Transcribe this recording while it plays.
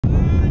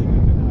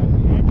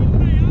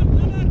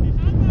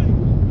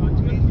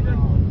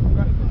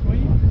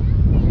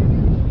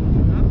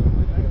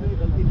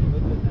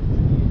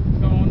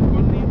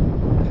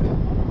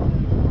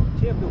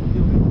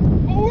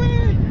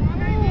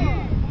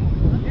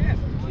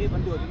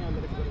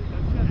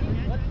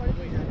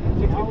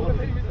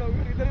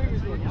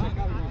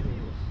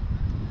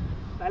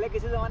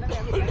किसी ज़माने में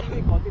हमें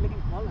एक होती लेकिन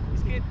कॉल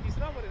इसके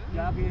तीसरा ओवर है ना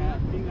यहाँ पे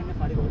 3 घंटे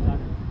फारिग हो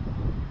जाते हैं।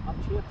 अब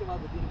 6 हफ्ते बाद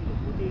होती है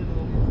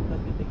तो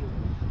 10 घंटे की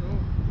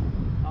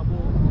अब वो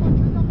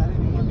पहले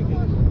नहीं है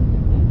खेले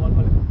बॉल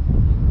वाले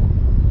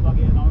सुबह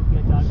के राउंड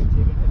किया 4 से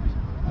 6 घंटे में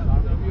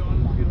अभी ऑन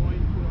फिर ऑन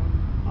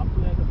अब तो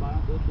है तो 12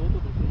 2 तो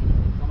दूसरे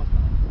समझता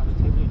है अगर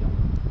 6 बजे जाओ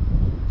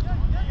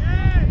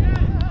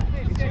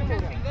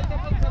सिंगल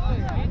डबल कर लो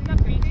यार इतना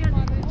पीछे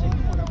मारने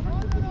चाहिए हो रहा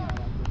फ्रंट पे नहीं आ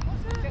रहा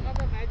इससे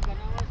ज्यादा मैच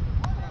बना हुआ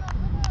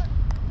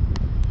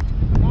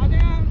आ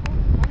गए हम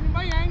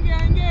भाई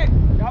आएंगे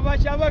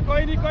शाबाश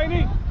कोई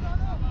नहीं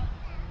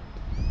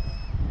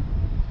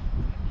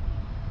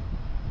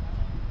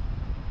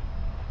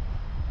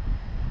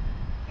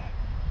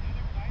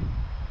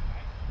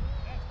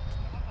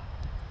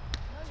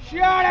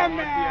Shot him,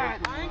 man!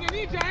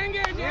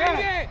 जाएंगे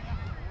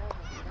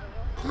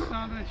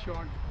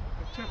शॉट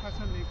अच्छा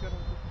खासा लेकर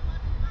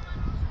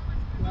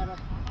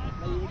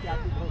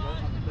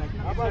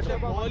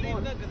बॉल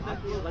इतना गंदा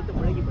गलत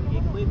पड़ेगी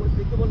कोई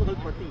बॉल गलत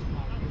पड़ती है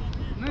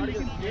नहीं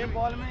लेकिन ये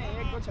बॉल में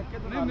एक दो छक्के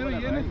तो नहीं मेरा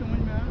ये नहीं समझ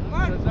में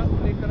आया रजा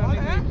लेकर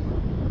आने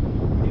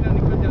सीधा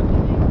निकल जाता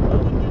है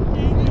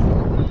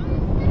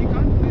he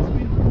can't play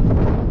spin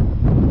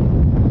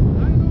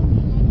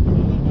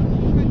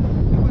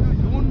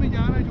zone में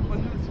जा रहा है जो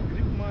बंदा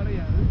ग्रिप मारे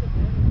यार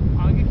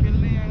आगे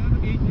खेलने आएगा तो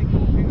एज लेके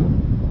उठेगा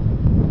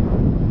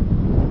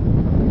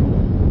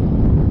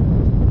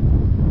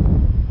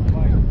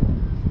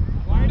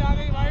वाइड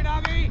आ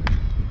गई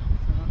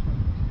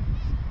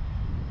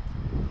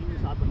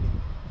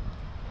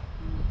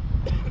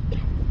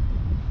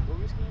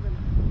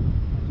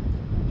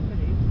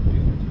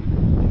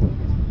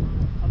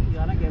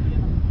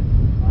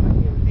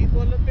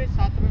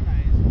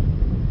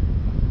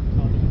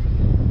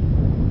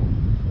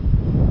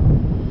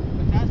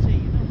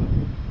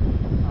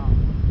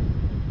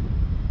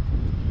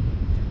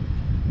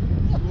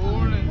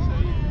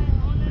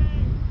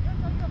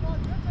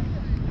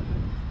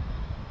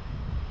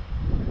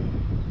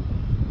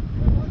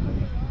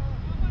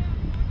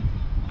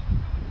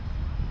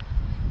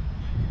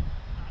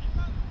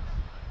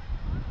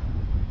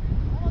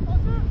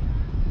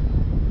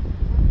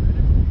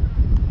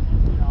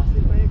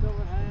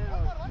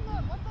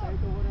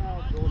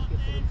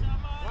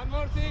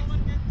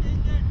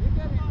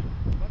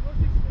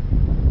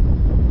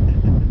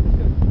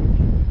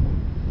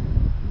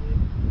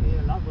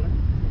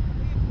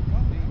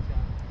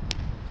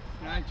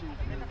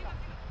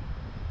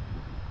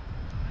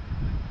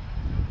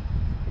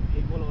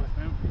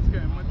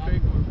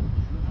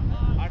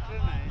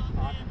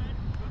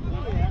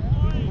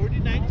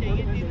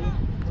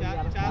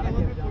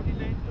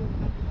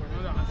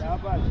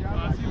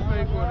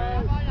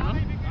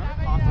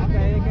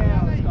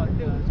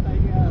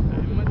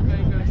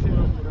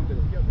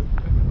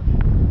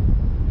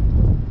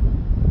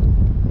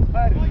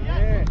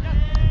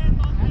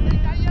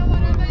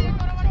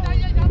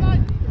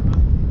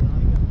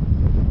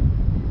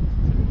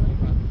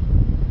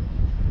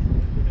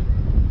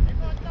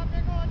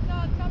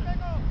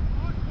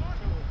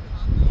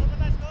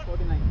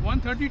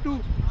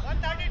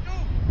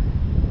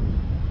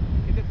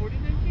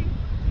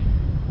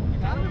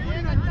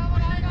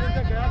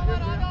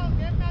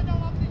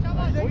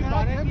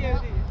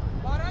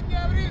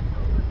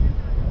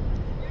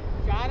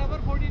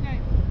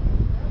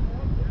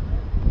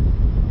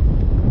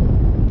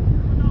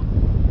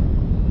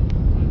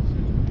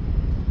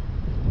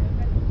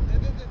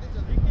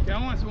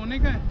सोने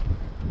का है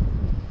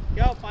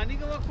क्या पानी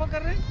का वक्फा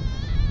कर रहे हैं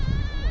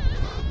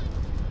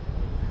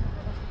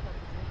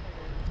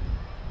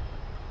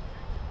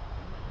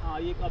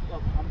ये अब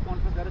हम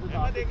कॉन्फ्रेंस कर रहे तो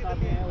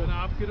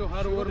आपकी तो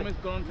हर ओवर में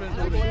कॉन्फ्रेंस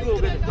हो रही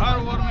है हर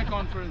ओवर में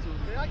कॉन्फ्रेंस हो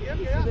रही है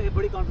इससे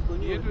बड़ी कॉन्फ्रेंस कोई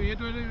नहीं ये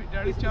तो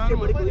डैडी 4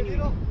 ओवर कोई नहीं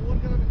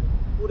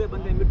पूरे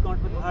बंदे मिड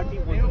कॉन्फ्रेंस हर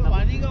टीम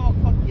पानी का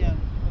वक्फा किया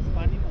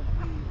पानी का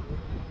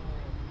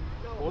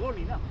बोलो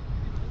नहीं ना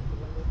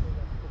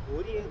हो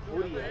रही है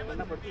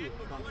करना पड़ती है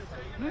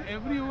ना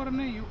एवरी ओवर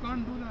में यू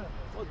कांट डू दैट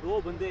वो 2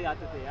 बंदे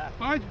आते थे यार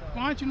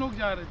पांच लोग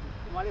जा रहे थे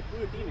तुम्हारी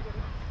पूरी टीम है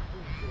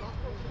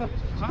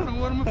हर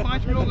ओवर में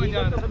 5 लोग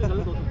जा रहे थे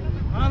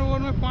हर ओवर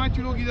में 5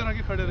 लोग इधर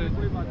आके खड़े रहे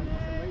थे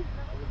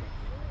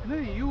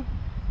नहीं यू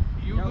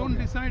डोंट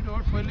डिसाइड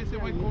और पहले से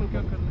भाई कौन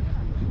क्या करना है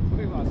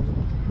कोई बात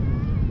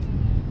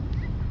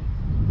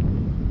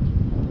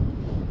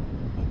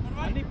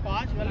नहीं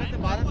 5 गलत है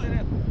 12 तेरे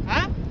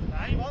हां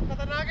टाइम बहुत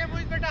खतरनाक है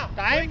मुझे बेटा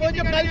टाइम वो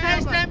जो कल था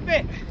इस टाइम पे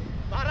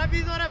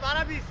 12:20 हो रहा है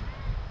 12:20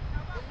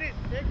 19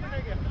 1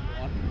 मिनट गया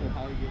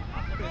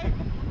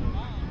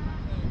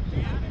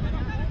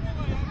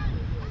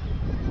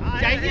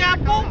चाहिए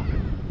आपको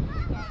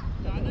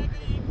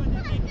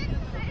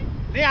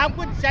नहीं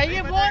आपको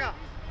चाहिए फोन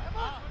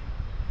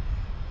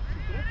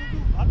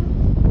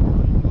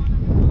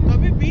तो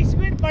अभी 20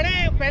 मिनट पड़े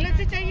पहले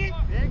से चाहिए 1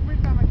 मिनट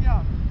का मैं क्या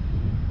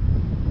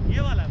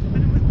ये वाला पता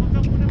नहीं कौन सा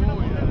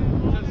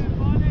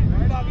फोन है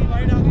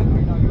वाइड आ गई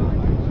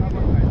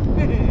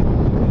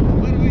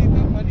पर वो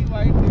इतना फनी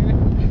वाइड दे रहे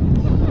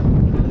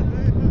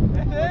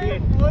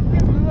फोन के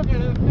थ्रू में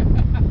खड़े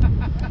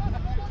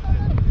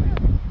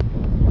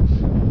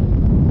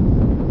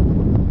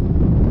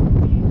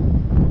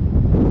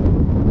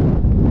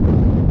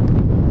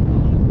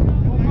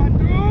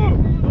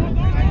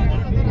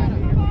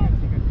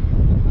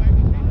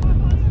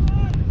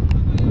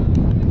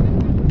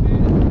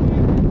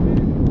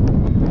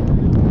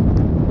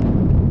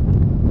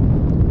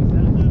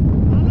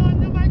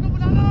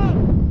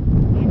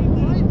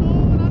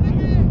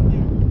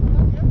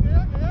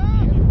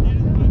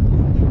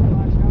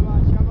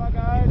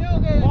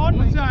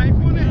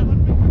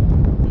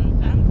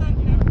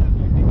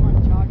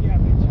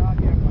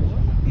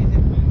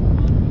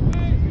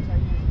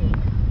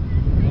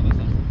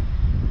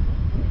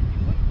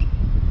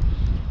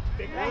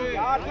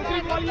दूसरी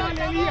बॉल यहाँ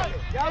ले ली है,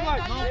 क्या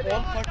बात।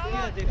 बॉल कट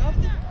किया देखा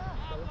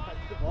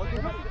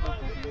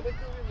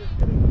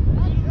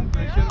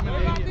प्रेशर में ले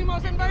लिया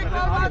मोहसिन भाई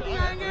बात नहीं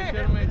आएंगे।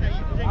 प्रेशर में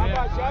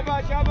शाबाश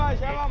शाबाश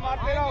शाबाश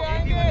मारते रहो।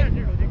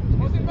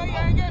 मोहसिन भाई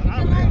आएंगे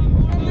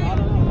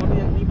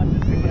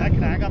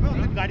खिलाएगा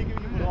गाड़ी की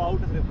दो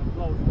आउट सिर्फ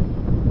दो आउट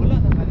बोला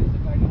था खाली से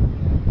गाड़ी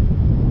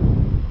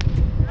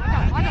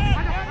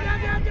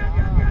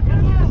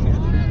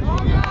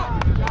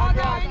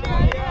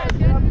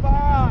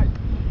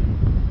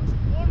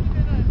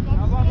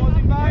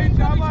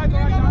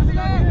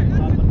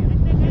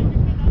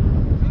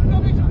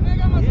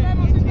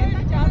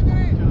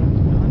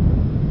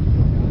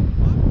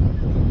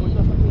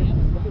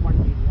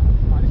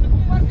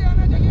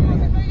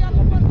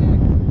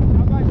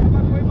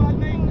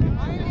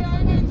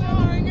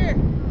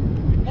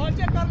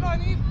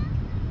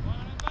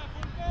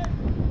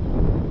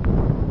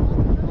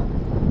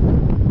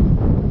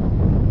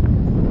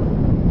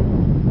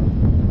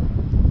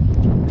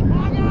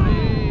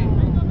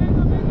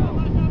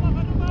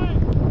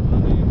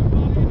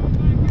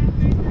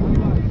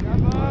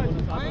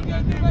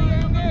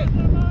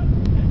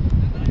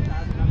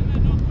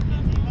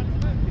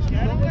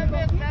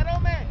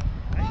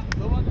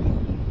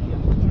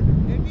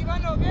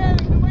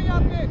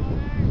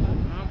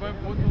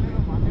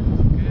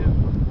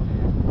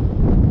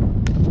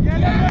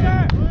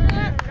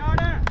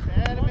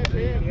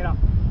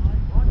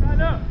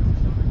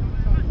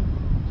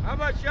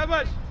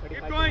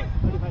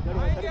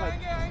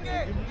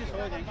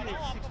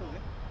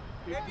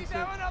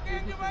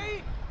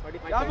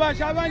शाबाश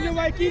शाबाश अंजू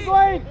भाई, कीप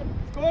गोइंग,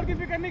 स्कोर की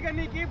फिक्र नहीं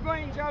करनी, कीप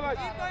गोइंग, शाबाश।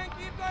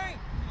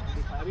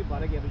 अभी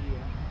 12 की अभी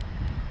है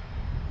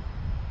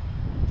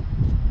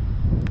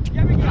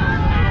क्या भी किया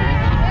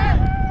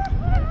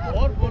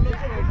और बोलो तो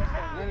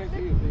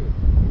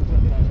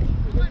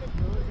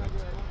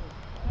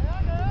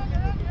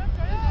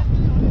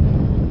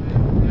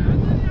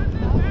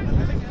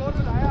स्कोर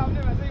बताया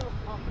आपने वैसे ही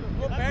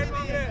वो बैट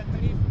नहीं है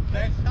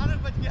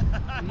बच गया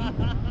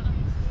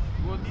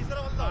वो तीसरा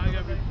बंदा आ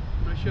गया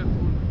प्रेशर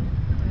फुल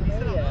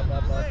तीसरा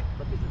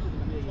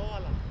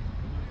वाला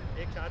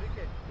एक शारिक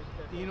है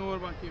 3 ओवर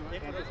बाकी है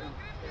एक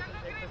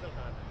फसल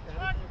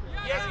खाना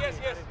यस यस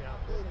यस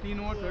 3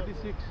 ओवर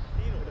 36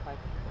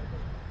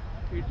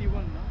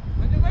 81 ना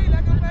मंजू भाई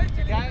लगा बैट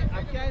चले क्या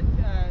अब क्या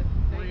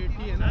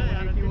 180 है ना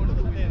 181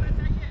 तो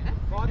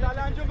बहुत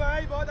आला अंजू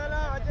भाई, बहुत आला।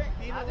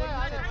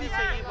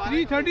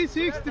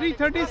 336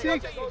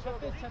 336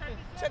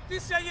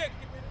 36 चाहिए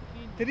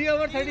 3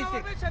 ओवर 36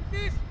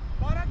 36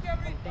 12 की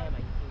अभी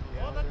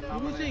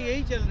शुरू से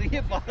यही चल रही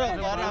है 12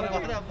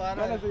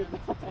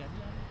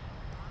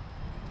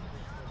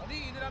 अभी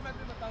इधर मैं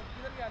तुम्हें बताऊं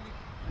किधर गया अली।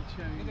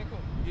 अच्छा ये देखो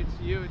इट्स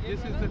ये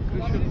this is the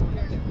crucial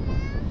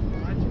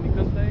match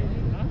निकलता है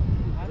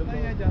आता है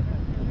या जाता है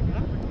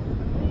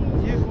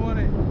ये ओवर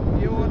है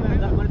ये ओवर है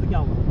तो क्या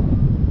होगा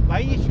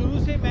भाई ये शुरू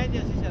से मैच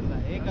ऐसे चल रहा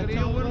है एक अगर ये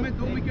अच्छा ओवर में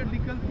 2 विकेट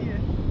निकलती है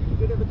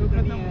विकेट तो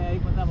नहीं है,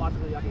 एक बंदा मार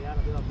सकता जाके यार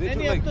अभी नहीं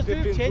नहीं अब तो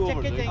सिर्फ 6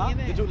 छक्के चाहिए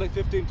ना They took like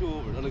 15 2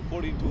 overs or like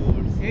 14 2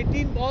 overs.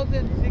 18 balls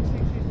and 6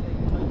 sixes चाहिए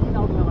तीन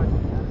आउट में मार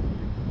सकते यार।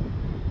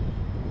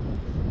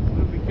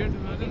 विकेट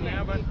में तो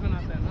नया बैट्समैन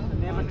आता है ना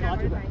नया मैच आ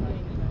चुका है,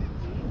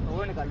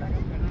 ओवर निकालना है।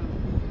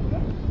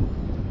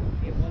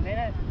 ये बोल रहे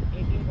हैं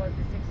 18 बॉल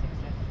से 6 6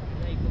 है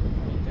लाइक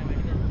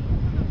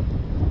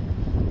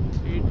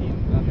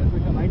 18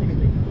 कोई कमाई नहीं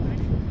मिलेगी।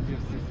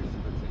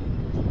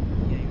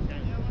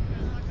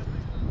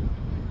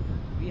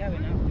 we have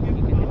enough to make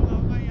it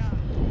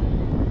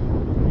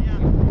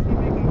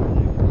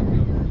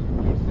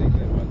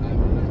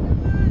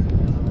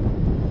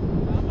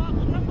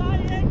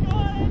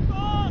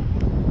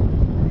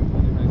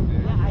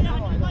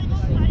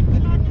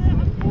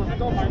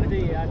तो मारना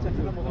चाहिए यार, अच्छा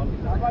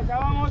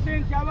शाबाश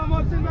शाबाश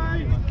मोहसिन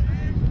भाई।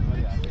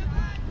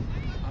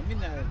 अभी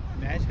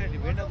मैच का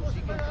डिबेट अब उसी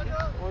के ऊपर है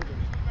और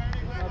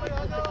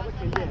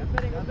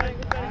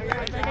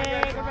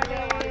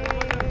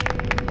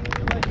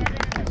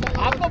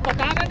आपको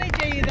बताना नहीं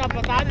चाहिए था,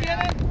 बता दिया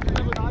ना।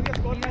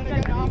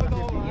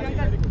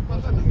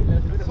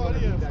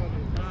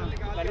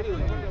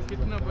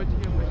 कितना बच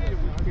गया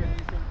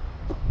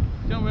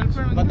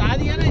बता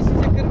दिया ना, इसी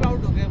चक्कर में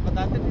आउट हो गए।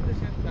 बताते नहीं तो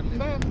शायद कर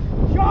लेते।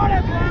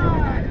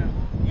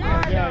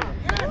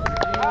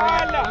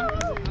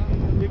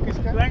 ये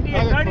किसका 20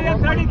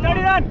 30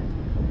 रन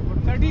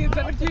 30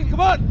 17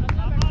 come on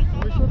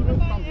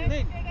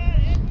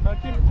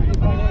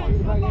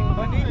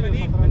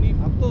नहीं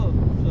अब तो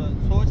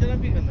सोचना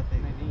भी गलत है।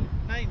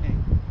 नहीं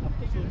अब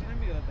तो सोचना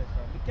भी गलत है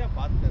साहब, क्या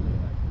बात कर रहे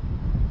हो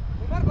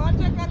उमर बॉल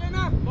चेक कर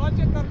लेना, बॉल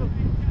चेक कर लो।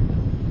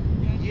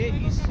 ये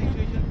इस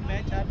सिचुएशन में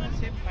मैच हारना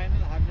सेम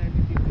फाइनल हारना है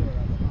टीम के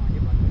बराबर।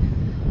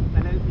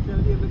 मैंने पिछले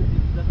भी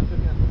 10 रन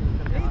करके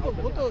नहीं तो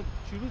वो तो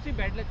शुरू से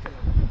बैड लक चला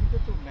था, अभी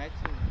तो मैच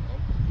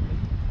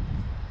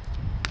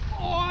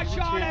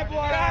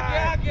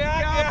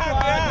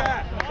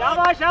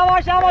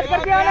शाबाश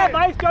करके आने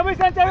 22 24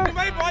 रन चाहिए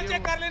भाई बॉल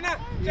चेक कर लेना,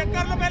 चेक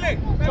कर लो पहले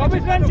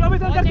 24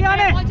 रन करके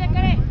आने।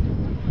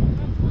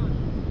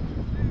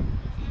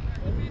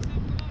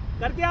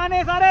 करके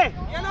आने सारे।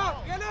 ये लो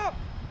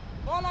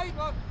बॉल आई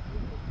बॉल।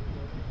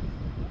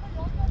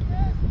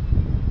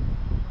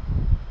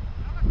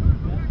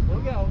 हो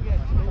गया 16-18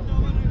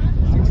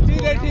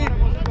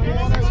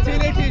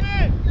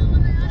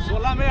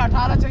 16 में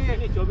 18 चाहिए।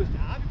 नहीं 24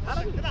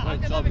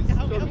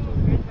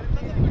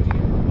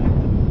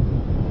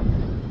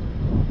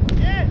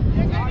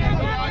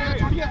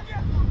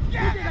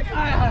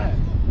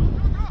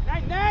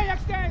 नहीं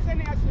एक्स्ट्रा ऐसे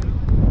नहीं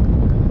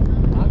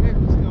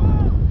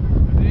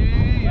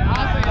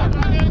अरे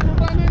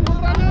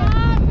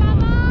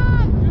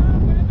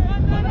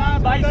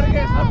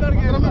यार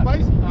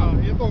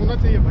ये तो होना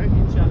चाहिए भाई।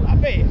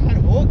 अबे यार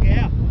हो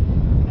गया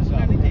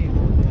नहीं चाहिए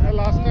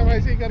लास्ट टाइम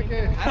ऐसे ही करके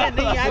अरे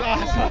नहीं यार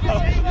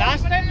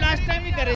लास्ट टाइम ही करे